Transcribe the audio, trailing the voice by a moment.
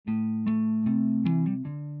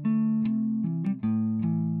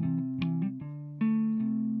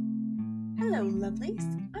Lovelies,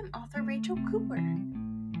 I'm author Rachel Cooper.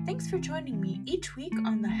 Thanks for joining me each week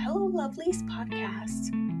on the Hello Lovelies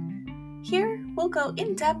podcast. Here, we'll go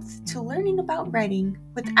in depth to learning about writing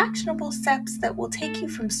with actionable steps that will take you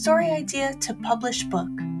from story idea to published book.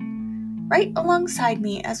 Write alongside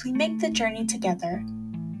me as we make the journey together.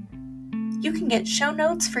 You can get show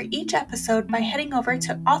notes for each episode by heading over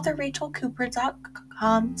to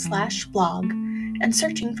authorrachelcooper.com/blog and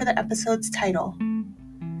searching for the episode's title.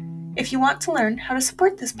 If you want to learn how to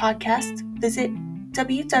support this podcast, visit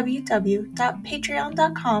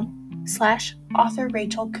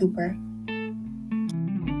www.patreon.com/authorrachelcooper.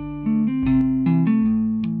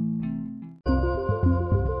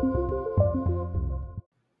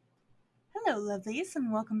 Hello, lovelies,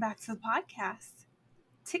 and welcome back to the podcast.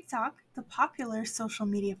 TikTok, the popular social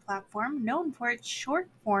media platform known for its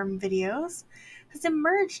short-form videos, has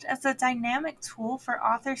emerged as a dynamic tool for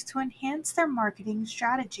authors to enhance their marketing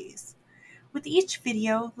strategies. With each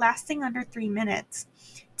video lasting under 3 minutes,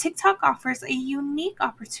 TikTok offers a unique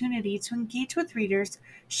opportunity to engage with readers,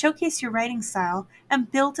 showcase your writing style,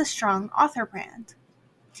 and build a strong author brand.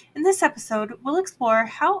 In this episode, we'll explore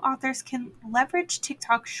how authors can leverage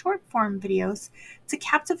TikTok short-form videos to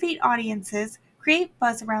captivate audiences, create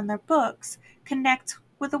buzz around their books, connect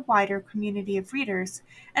with a wider community of readers,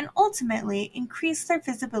 and ultimately increase their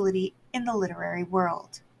visibility in the literary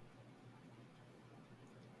world.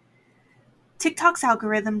 TikTok's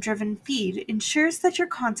algorithm-driven feed ensures that your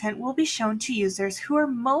content will be shown to users who are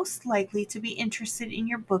most likely to be interested in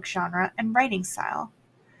your book genre and writing style.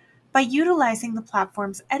 By utilizing the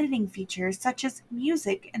platform's editing features such as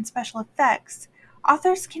music and special effects,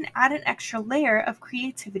 authors can add an extra layer of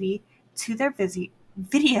creativity to their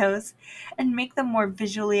videos and make them more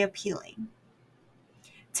visually appealing.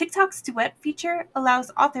 TikTok's duet feature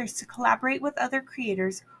allows authors to collaborate with other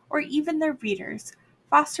creators or even their readers,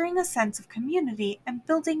 fostering a sense of community and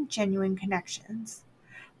building genuine connections.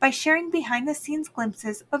 By sharing behind-the-scenes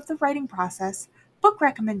glimpses of the writing process, book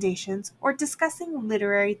recommendations, or discussing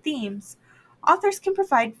literary themes, authors can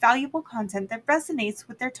provide valuable content that resonates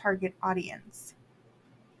with their target audience.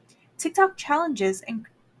 TikTok challenges and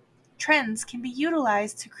trends can be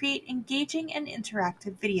utilized to create engaging and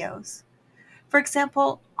interactive videos. For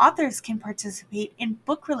example, authors can participate in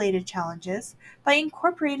book-related challenges by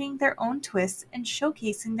incorporating their own twists and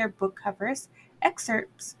showcasing their book covers,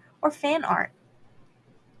 excerpts, or fan art.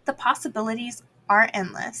 The possibilities are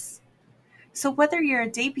endless. So whether you're a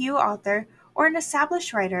debut author or an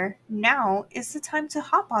established writer, now is the time to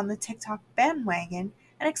hop on the TikTok bandwagon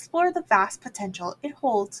and explore the vast potential it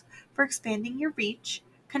holds for expanding your reach,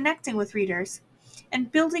 connecting with readers, and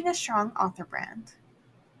building a strong author brand.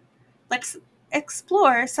 Let's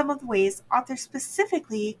explore some of the ways authors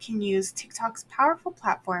specifically can use TikTok's powerful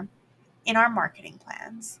platform in our marketing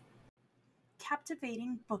plans.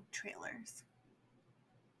 Captivating book trailers.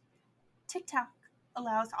 TikTok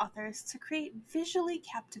allows authors to create visually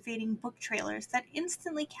captivating book trailers that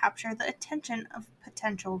instantly capture the attention of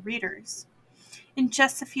potential readers. In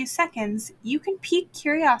just a few seconds, you can pique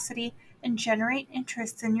curiosity and generate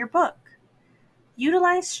interest in your book.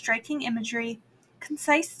 Utilize striking imagery,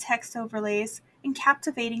 concise text overlays, and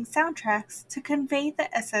captivating soundtracks to convey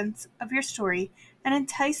the essence of your story and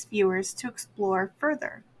entice viewers to explore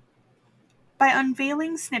further. By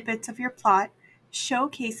unveiling snippets of your plot,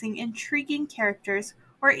 showcasing intriguing characters,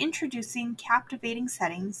 or introducing captivating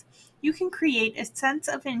settings, you can create a sense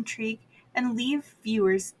of intrigue and leave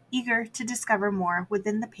viewers eager to discover more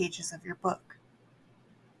within the pages of your book.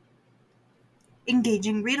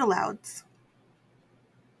 Engaging read-alouds.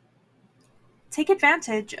 Take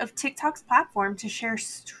advantage of TikTok's platform to share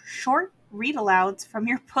short read-alouds from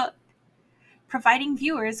your book, providing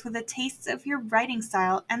viewers with a taste of your writing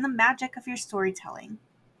style and the magic of your storytelling.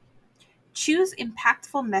 Choose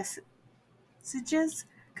impactful messages,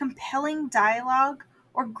 compelling dialogue,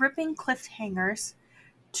 or gripping cliffhangers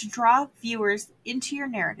to draw viewers into your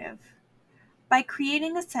narrative. By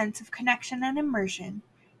creating a sense of connection and immersion,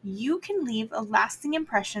 you can leave a lasting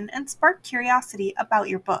impression and spark curiosity about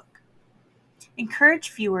your book. Encourage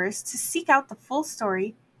viewers to seek out the full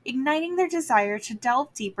story, igniting their desire to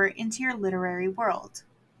delve deeper into your literary world.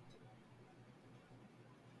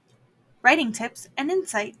 Writing tips and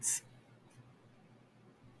insights.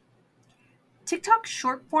 TikTok's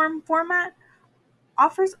short-form format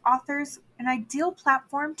offers authors an ideal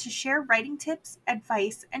platform to share writing tips,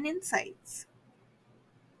 advice, and insights.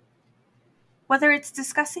 Whether it's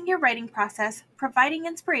discussing your writing process, providing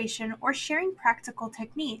inspiration, or sharing practical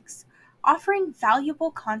techniques, offering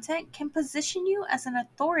valuable content can position you as an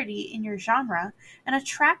authority in your genre and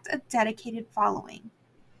attract a dedicated following.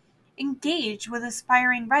 Engage with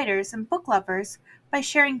aspiring writers and book lovers by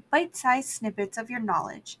sharing bite-sized snippets of your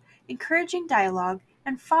knowledge, encouraging dialogue,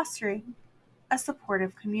 and fostering a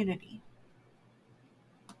supportive community.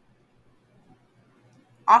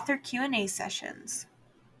 Author Q&A sessions.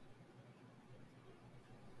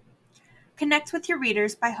 Connect with your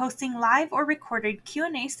readers by hosting live or recorded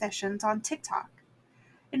Q&A sessions on TikTok.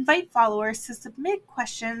 Invite followers to submit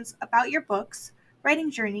questions about your books, writing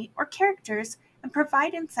journey, or characters, and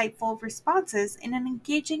provide insightful responses in an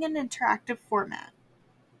engaging and interactive format.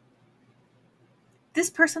 This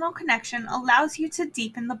personal connection allows you to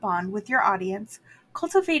deepen the bond with your audience,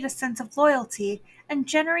 cultivate a sense of loyalty, and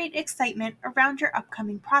generate excitement around your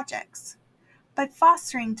upcoming projects. By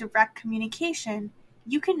fostering direct communication,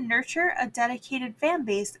 you can nurture a dedicated fan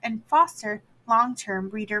base and foster long-term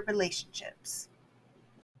reader relationships.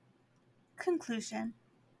 Conclusion.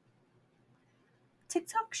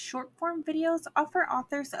 TikTok short-form videos offer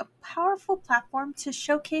authors a powerful platform to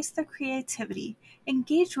showcase their creativity,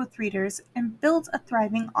 engage with readers, and build a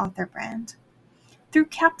thriving author brand. Through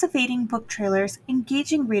captivating book trailers,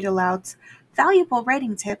 engaging read-alouds, valuable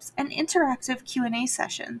writing tips, and interactive Q&A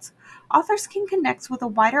sessions, authors can connect with a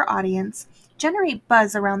wider audience, generate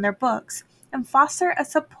buzz around their books, and foster a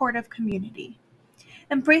supportive community.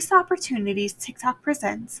 Embrace the opportunities TikTok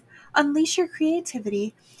presents, unleash your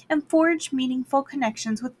creativity, and forge meaningful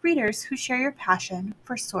connections with readers who share your passion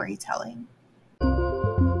for storytelling.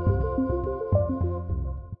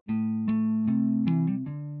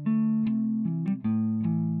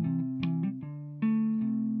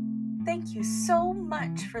 Thank you so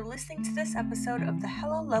much for listening to this episode of the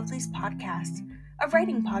Hello Lovelies podcast, a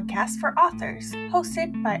writing podcast for authors,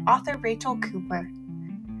 hosted by author Rachel Cooper.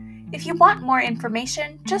 If you want more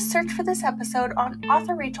information, just search for this episode on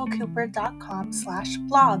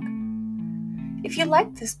authorrachelcooper.com/blog. If you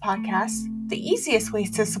like this podcast, the easiest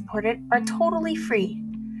ways to support it are totally free.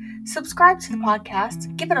 Subscribe to the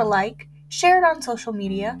podcast, give it a like, share it on social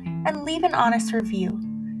media, and leave an honest review.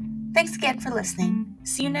 Thanks again for listening.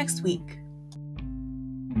 See you next week.